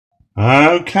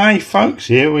Okay, folks,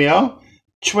 here we are.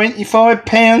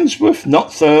 £25 worth,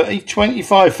 not 30,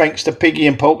 25, thanks to Piggy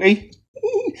and Porky.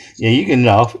 Yeah, you can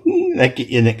laugh. They'll get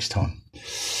you next time.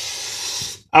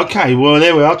 Okay, well,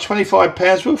 there we are,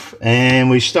 £25 worth. And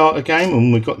we start the game,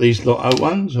 and we've got these Lotto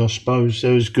ones. I suppose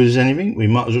they're as good as anything. We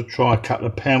might as well try a couple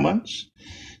of pound ones,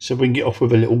 so we can get off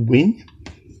with a little win.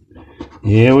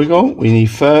 Here we go. We need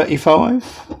 35,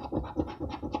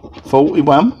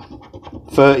 41,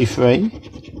 33.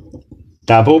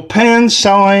 Double pound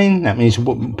sign, that means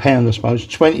pound I suppose,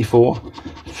 24,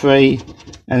 3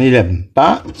 and 11.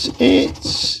 But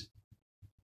it's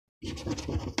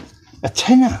a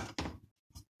tenner.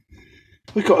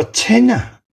 We've got a tenner.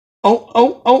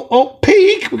 Oh,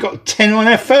 pig! We've got a tenner on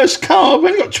our first card.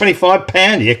 We've only got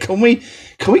 £25 here. Can we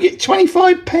get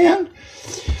 £25?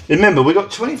 Remember, we've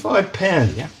got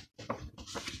 £25 here.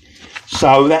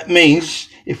 So that means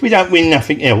if we don't win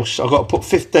nothing else, I've got to put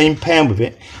 £15 with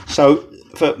it. So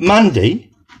for Monday,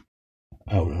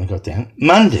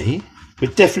 Monday,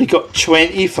 we've definitely got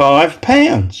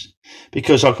 £25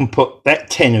 because I can put that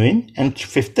tenner in and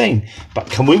 15. But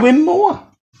can we win more?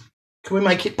 Can we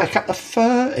make it back up to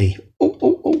 30?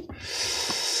 Oh.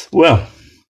 Well,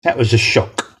 that was a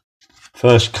shock.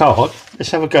 First card. Let's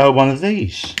have a go at one of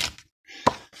these.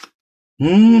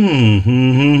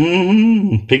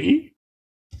 Piggy.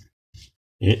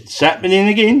 It's happening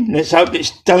again. Let's hope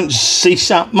it don't cease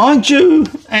up. Mind you,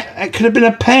 it could have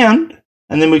been £1,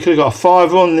 and then we could have got a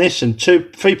 £5 on this and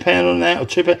 £3 on that, or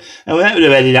 £2, and that would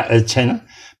have added up to a tenner.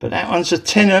 But that one's a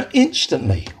tenner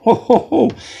instantly.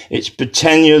 It's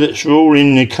Britannia that's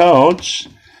ruling the cards.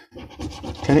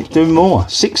 Can it do more?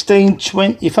 16,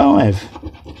 25,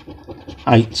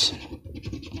 8,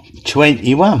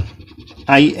 21,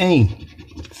 18,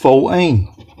 14,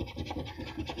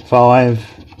 5,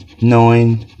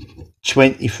 9,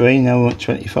 23, now we want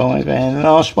 25, and the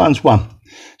last one's 1.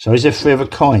 So is there 3 of a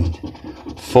kind?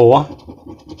 4,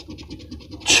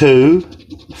 2,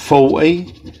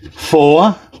 40,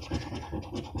 4,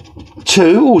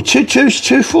 2, two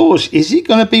 4s. Is it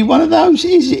going to be one of those?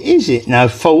 Is it? No,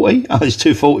 40. Oh, there's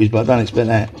 2 40s, but I don't expect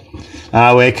that.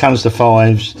 Oh, here comes the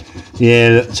 5s.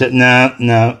 Yeah,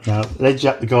 no. Ledge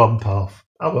up the garden path.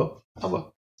 Oh,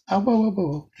 well.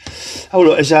 Oh,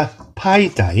 look, there's a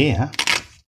Payday here.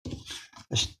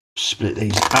 Let's split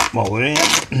these up while we're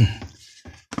here.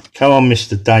 Come on,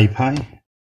 Mr. Day Pay.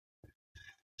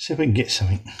 See if we can get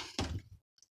something.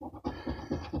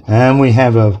 And we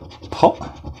have a pot,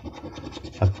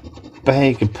 a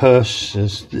bag, a purse,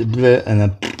 and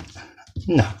a...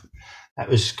 No, that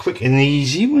was quick and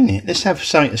easy, wasn't it? Let's have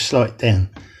something to slide down.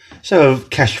 So a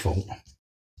cash vault.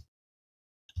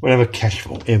 We'll have a cash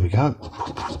vault. Here we go.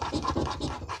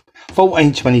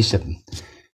 14.27.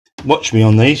 Watch me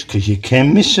on these because you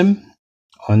can miss them.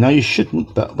 I know you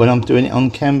shouldn't, but when I'm doing it on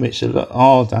camera, it's a lot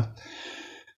harder.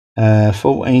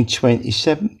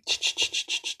 14.27.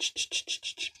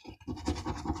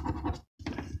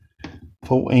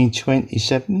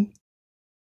 14.27.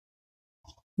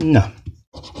 No.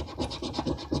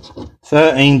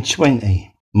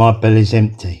 13.20. My belly's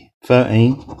empty.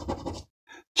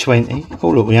 13.20. Oh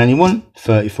look, we only want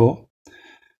 34.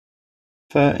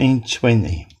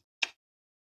 13.20.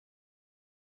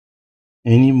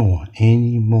 Any more?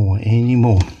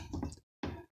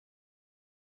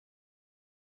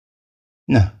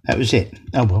 No, that was it.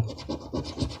 Oh well.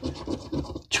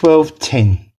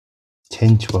 12.10.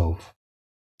 10.12.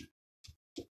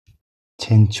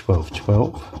 10.12.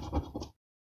 12.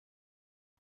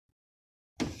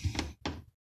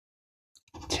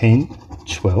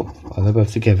 10.12. Are they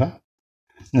both together?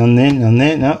 None there.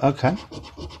 No, okay.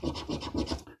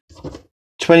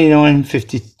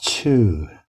 29.52.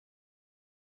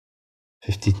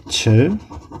 52.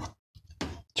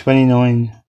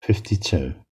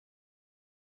 29.52.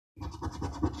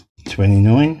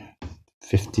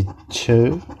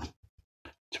 29.52.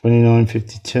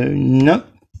 29.52. No.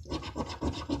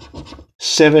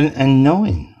 7 and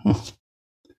 9.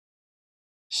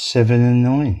 7 and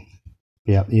 9.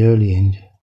 Be up the early end.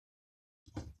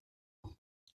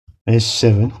 There's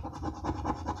 7.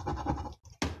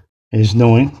 There's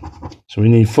 9. So we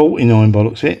need 49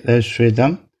 bollocks it. Those 3 are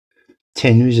done.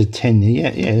 10 is a 10.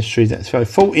 Yeah, there's 3. That's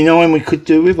 49 we could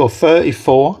do with, or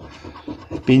 34.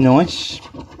 That'd be nice.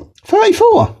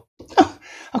 34. Oh,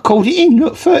 I called it in.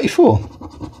 Look, 34.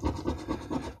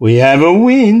 We have a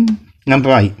win.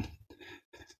 Number 8.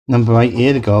 Number 8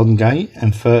 here, the Garden Gate,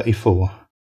 and 34.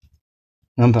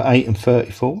 Number 8 and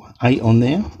 34. 8 on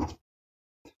there.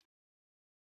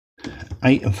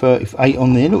 8 and 30. 8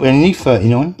 on there. Look, we only need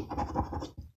 39.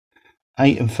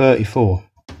 8 and 34.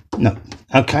 No.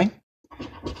 Okay.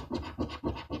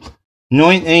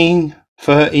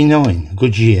 1939.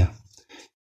 Good year.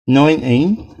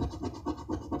 19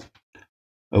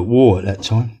 at war at that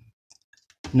time.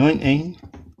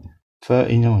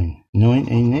 1939.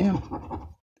 19 now.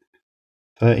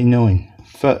 39.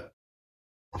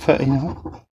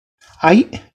 39.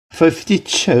 8.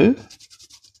 52.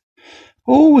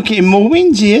 Oh, we're getting more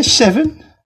wins here. 7.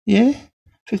 Yeah.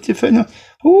 50, 39.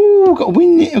 Oh, got a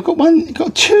win there. I've got one.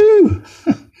 Got 2.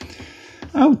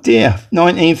 Oh dear.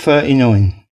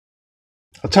 1939.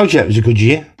 I told you that was a good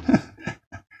year.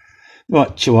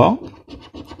 Right, Chihuahua.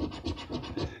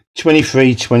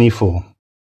 23, 24.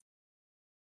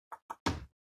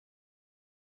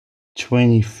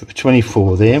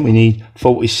 24 there, we need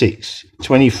 46.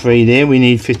 23 there, we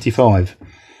need 55.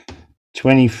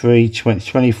 23,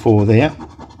 24 there.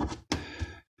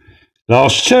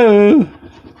 Last 2.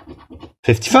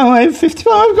 55,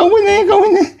 go in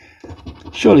there.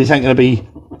 Surely it ain't going to be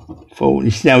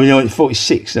 40. Now we know it's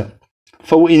 46. Look.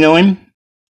 49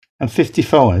 and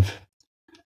 55.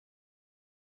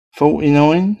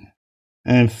 49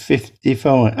 and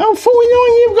 55. Oh,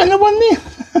 49, you've got another one there.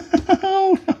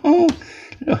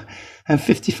 And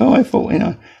 55,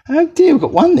 49. Oh dear, we've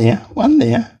got one there, and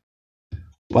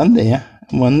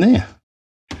one there.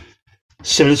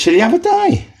 Similar to the other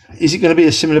day. Is it going to be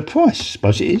a similar price? I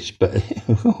suppose it is, but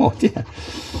oh dear.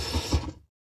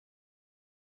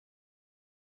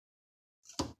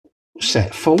 What's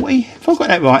that? 40? If I've got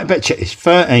that right, I better check this.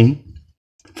 13,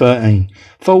 14,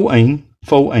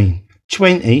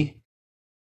 20,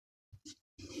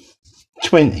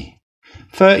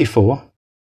 34,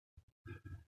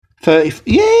 30.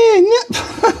 Yeah,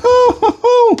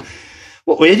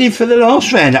 what, we're heading for the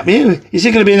last round up here. Is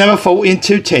there going to be another 40 and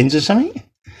 2 10s or something?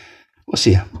 What's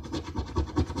here?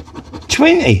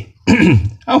 20.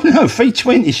 Oh no, 3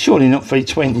 20s. Surely not 3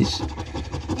 20s.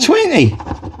 20.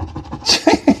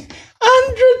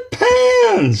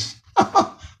 £100.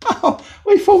 Oh,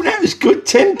 we thought that was good.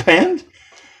 £10.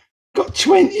 Got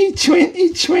 20 and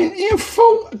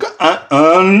 40. Got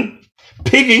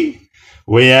Piggy.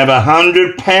 We have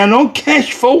 £100 on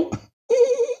cash fault.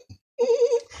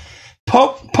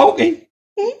 Pokey.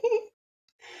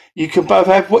 You can both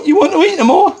have what you want to eat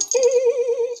tomorrow.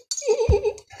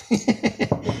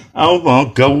 Oh my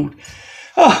God.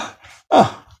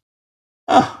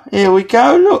 Oh, here we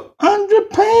go. Look,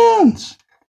 £100.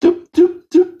 Doop, doop,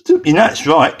 doop, doop. You know it's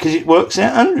right because it works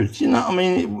out hundreds. You know what I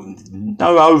mean?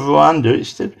 No over or under.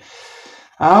 It's the.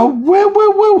 Oh well.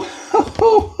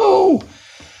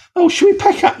 Oh, should we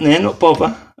pack up now? Not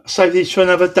bother. Save these for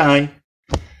another day.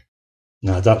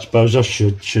 No, I don't suppose I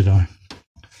should I?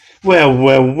 Well.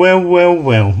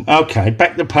 Okay,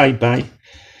 back to Payday.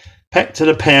 Back to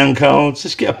the pound cards.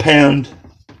 Let's get a pound.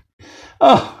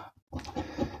 Oh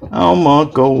my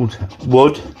God.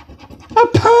 Wood. A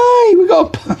pay. We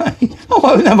got a pay.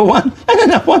 Oh, another one. And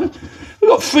another one. We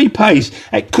got 3 pays.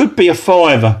 It could be a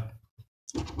fiver.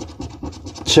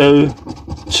 2,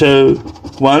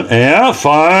 1. Yeah,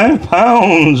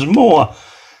 £5 more.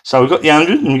 So we've got the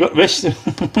 100 and we've got the rest.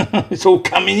 It's all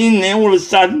coming in now all of a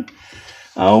sudden.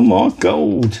 Oh my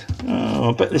God. Oh,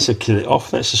 I bet this will kill it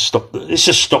off. Let's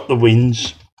just stop the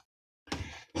wins.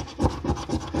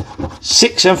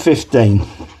 6 and 15.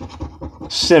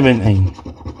 17.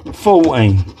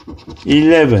 14.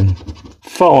 11.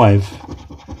 5.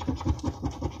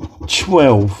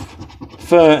 12.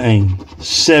 13.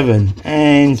 7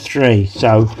 and 3.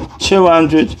 So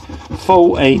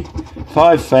 240.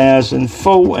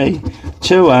 5,040.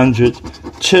 200.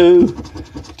 2.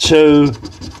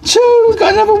 We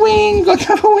got another win.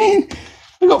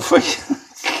 We got 3.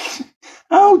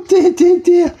 Oh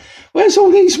dear. Where's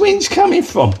all these wins coming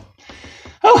from?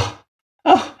 Oh.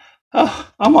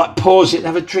 I might pause it and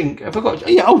have a drink. I forgot.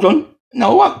 Yeah, hold on.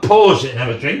 No, I won't pause it and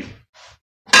have a drink.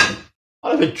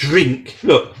 I'll have a drink.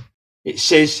 Look, it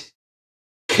says,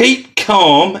 keep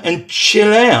calm and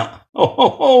chill out.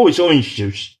 Oh, it's orange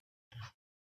juice.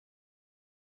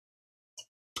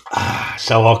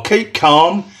 So I'll keep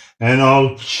calm and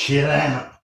I'll chill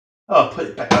out. Oh, I'll put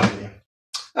it back over there.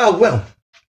 Oh, well.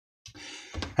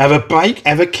 Have a break,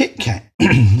 have a Kit Kat.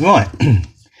 Right.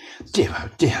 Oh,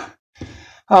 dear.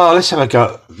 Oh, let's have a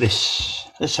go at this.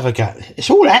 Let's have a go. It's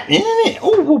all happening, isn't it?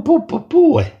 Oh,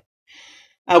 boy.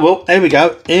 Oh, well, here we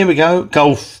go.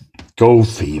 Golf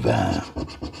fever.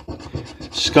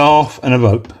 Scarf and a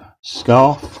rope.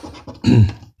 Scarf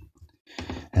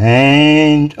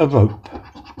and a rope.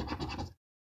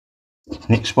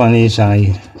 Next one is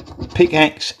a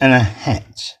pickaxe and a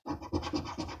hat.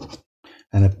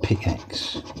 And a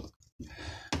pickaxe.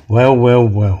 Well.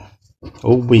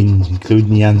 All wins, including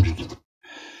the 100.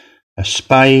 A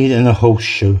spade and a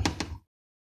horseshoe.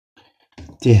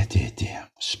 dear, dear, dear.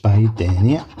 Spade down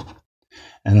here.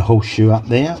 And a horseshoe up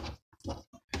there.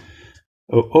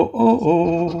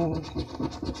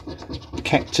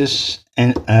 Cactus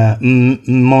and a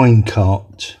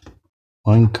minecart.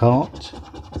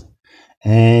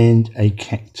 And a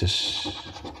cactus.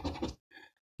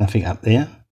 Nothing up there.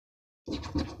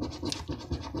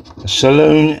 A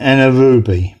saloon and a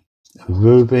ruby.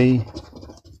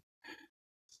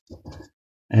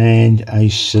 And a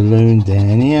saloon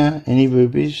down here. Any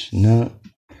rubies? No.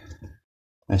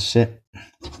 That's it.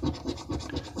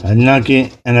 A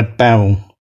nugget and a barrel.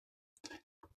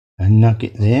 A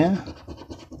nugget there.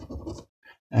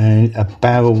 And a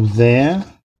barrel there.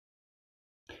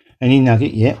 Any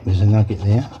nugget? Yep, there's a nugget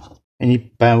there. Any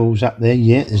barrels up there?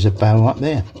 Yeah, there's a barrel up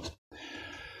there.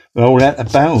 Roll out the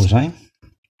barrels, eh?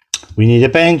 We need a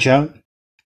banjo.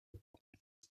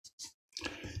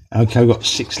 Okay, we've got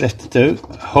 6 left to do.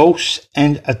 A horse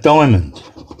and a diamond.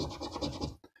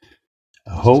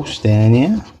 A horse down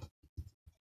here.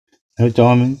 No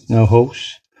diamond, no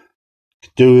horse.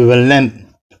 Could do with a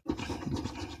lamp.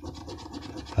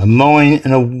 A mine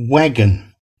and a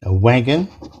wagon. A wagon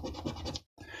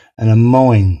and a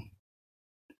mine.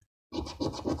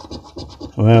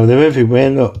 Well, they're everywhere.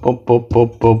 Look, bob, bob,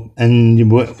 bob, bob. And,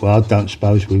 well, I don't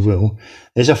suppose we will.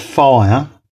 There's a fire,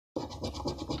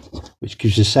 which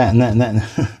gives us that and that and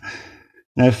that.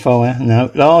 No fire, no.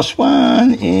 Last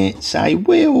one, it's a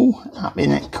wheel up in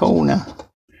that corner.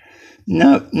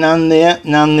 No, none there,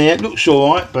 none there. Looks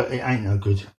alright, but it ain't no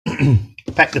good.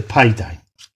 Back to Payday.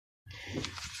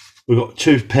 We've got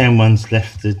 £2 ones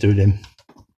left to do them.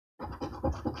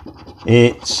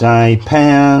 It's a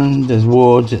pound, there's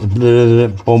wood,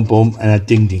 boom boom, and a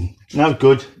ding ding. No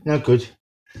good, no good.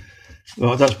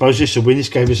 Well, I don't suppose this will win. This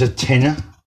gave us a tenner.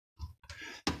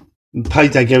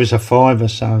 Payday gave us a fiver,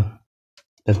 so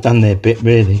they've done their bit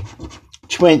really.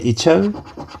 22,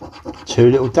 2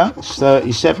 little ducks,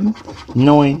 37,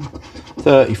 9,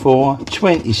 34,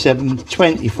 27,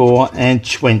 24, and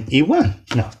 21.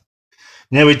 No.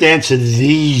 Now we're down to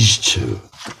these two.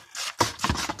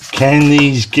 Can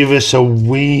these give us a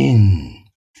win?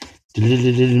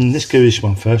 Let's go this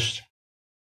one first.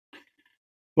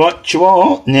 Right, you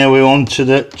are. Now we're on to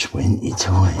the 20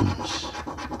 times.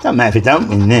 Don't matter if it don't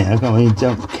win now. I mean,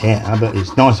 don't care, but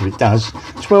it's nice if it does.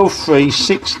 12, 3,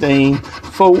 16,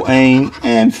 14,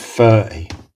 and 30.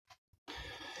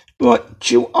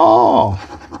 Right, you are.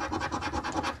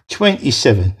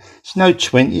 27. There's no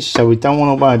 20s, so we don't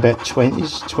want to worry about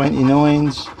 20s,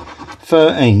 29s.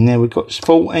 13. Now we've got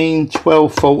 14,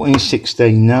 12, 14,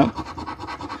 16. No.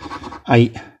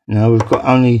 8. No, we've got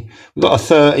a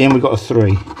 30 and we've got a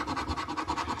 3.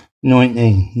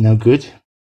 19. No good.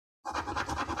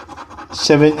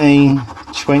 17,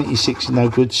 26. No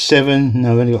good. 7.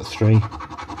 No, we've only got 3.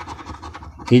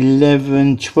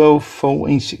 11, 12,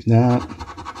 14, 16. No.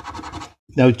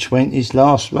 No 20s.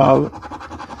 Last row.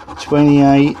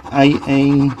 28,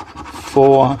 18,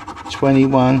 4,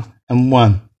 21, and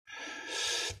 1.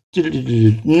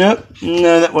 No,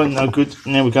 that wasn't no good.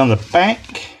 Now we go on the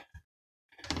back.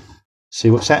 See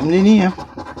what's happening here.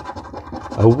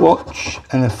 A watch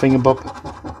and a fingerbob.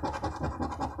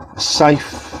 A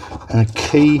safe and a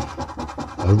key.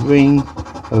 A ring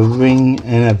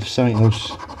and something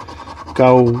else.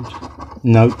 Gold,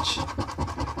 note.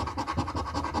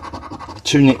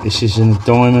 2 necklaces and a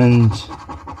diamond.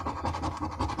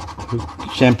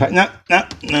 Champagne.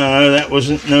 No, that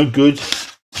wasn't no good.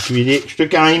 Give you the extra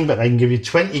game, but they can give you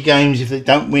 20 games if they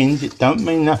don't win. It don't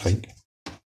mean nothing.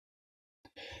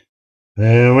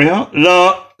 There we are.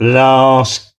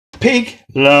 Last pig,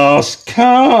 last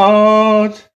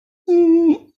card.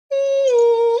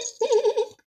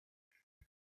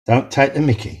 Don't take the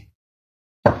mickey.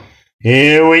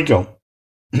 Here we go.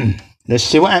 Let's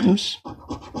see what happens.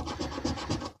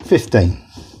 15.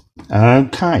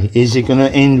 Okay, is it going to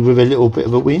end with a little bit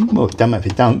of a win? Well, it don't matter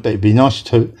if it don't, but it'd be nice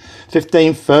too.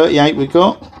 15, 38 we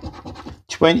got.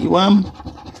 21,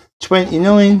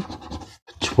 29,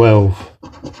 12.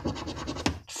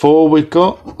 4 we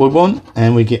want,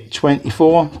 and we get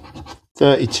 24,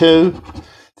 32,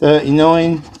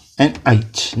 39, and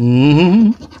 8.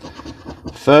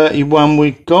 31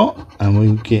 we got, and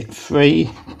we get 3,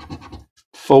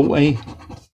 40,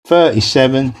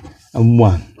 37, and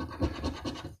 1.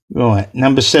 Right,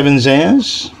 number 7's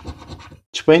ours.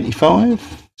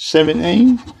 25,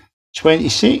 17,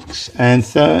 26, and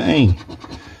 13.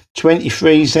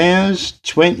 23's ours.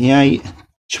 28,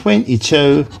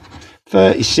 22,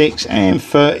 36, and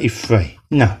 33.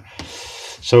 No.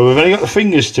 So we've only got the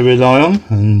fingers to rely on,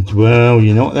 and well,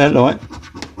 you know what they're like.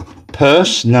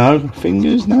 purse, no.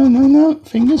 Fingers, no.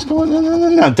 Fingers, go on,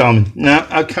 no. Diamond, no.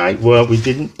 Okay, well, we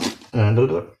didn't.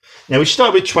 Now, we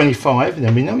started with 25, and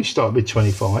then we know we started with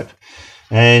 25.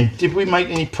 And did we make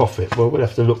any profit? Well, we'll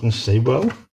have to look and see.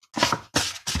 Well,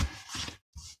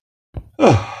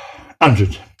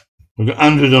 100. We've got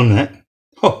 100 on that.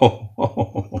 Oh,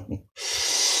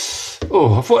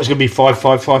 I thought it was going to be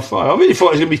 5555. I really thought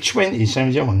it was going to be 20, same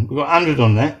as the other one. We've got 100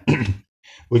 on that.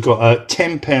 We've got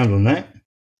 £10 on that.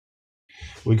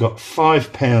 We've got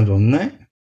 £5 on that.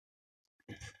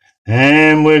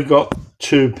 And we've got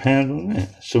 £2 on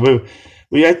that. So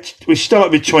we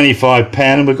started with £25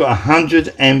 and we've got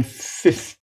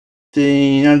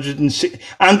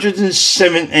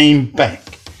 117 back.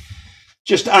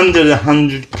 Just under the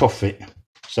 100 profit.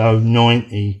 So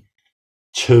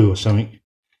 92 or something.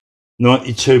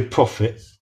 92 profit.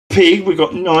 Pig, we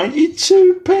got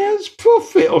 £92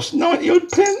 profit, or 90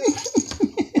 odd pounds.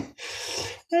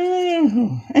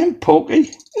 And porky.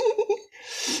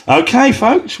 Okay,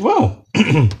 folks, well,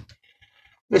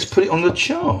 let's put it on the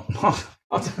chart.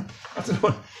 I don't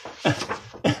know.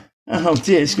 Oh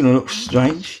dear, it's going to look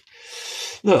strange.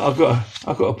 Look, I've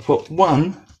got to put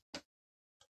one.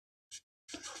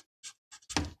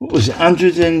 What was it?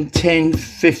 110,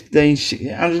 15, 16,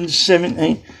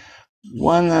 117,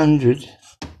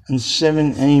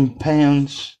 117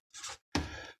 pounds.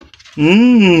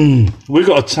 We've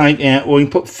got to take out, well, we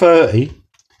can put 30.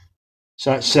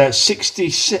 So it's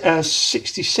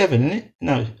 67, isn't it?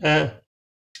 No.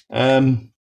 Yeah,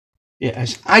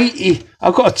 it's 80.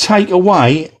 I've got to take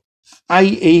away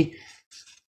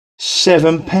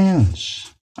 87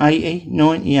 pounds. 80,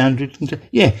 90, 100.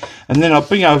 Yeah, and then I'll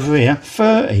bring over here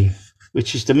 30,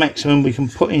 which is the maximum we can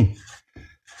put in.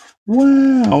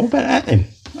 Wow, what about that then?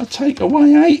 I'll take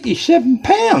away 87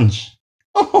 pounds.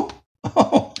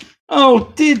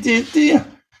 Oh, dear.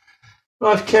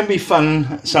 Life can be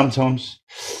fun sometimes.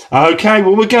 Okay,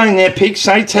 well, we're going there, pig.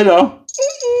 Say ta-da.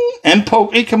 And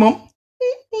Porky, come on.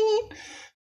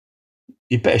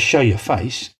 You better show your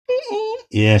face.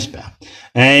 Yes, pal.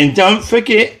 And don't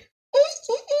forget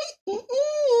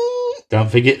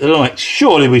the likes.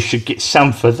 Surely we should get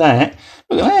some for that.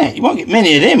 Look at that. You won't get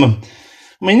many of them.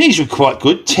 I mean, these were quite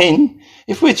good. 10.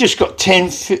 If we've just got 10,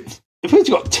 if we've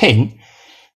got 10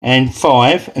 and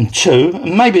 5 and 2,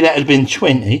 and maybe that would have been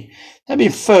 20, that'd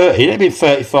been 30, that'd been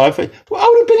 35. Well, I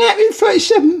would have been happy with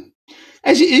 37.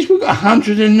 As it is, we've got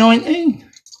 119.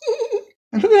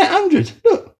 And look at that 100.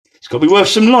 Look, it's got to be worth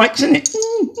some likes, isn't it?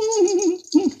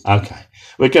 Okay,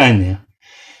 we're going now.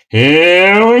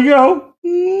 Here we go.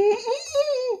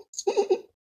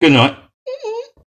 Good night.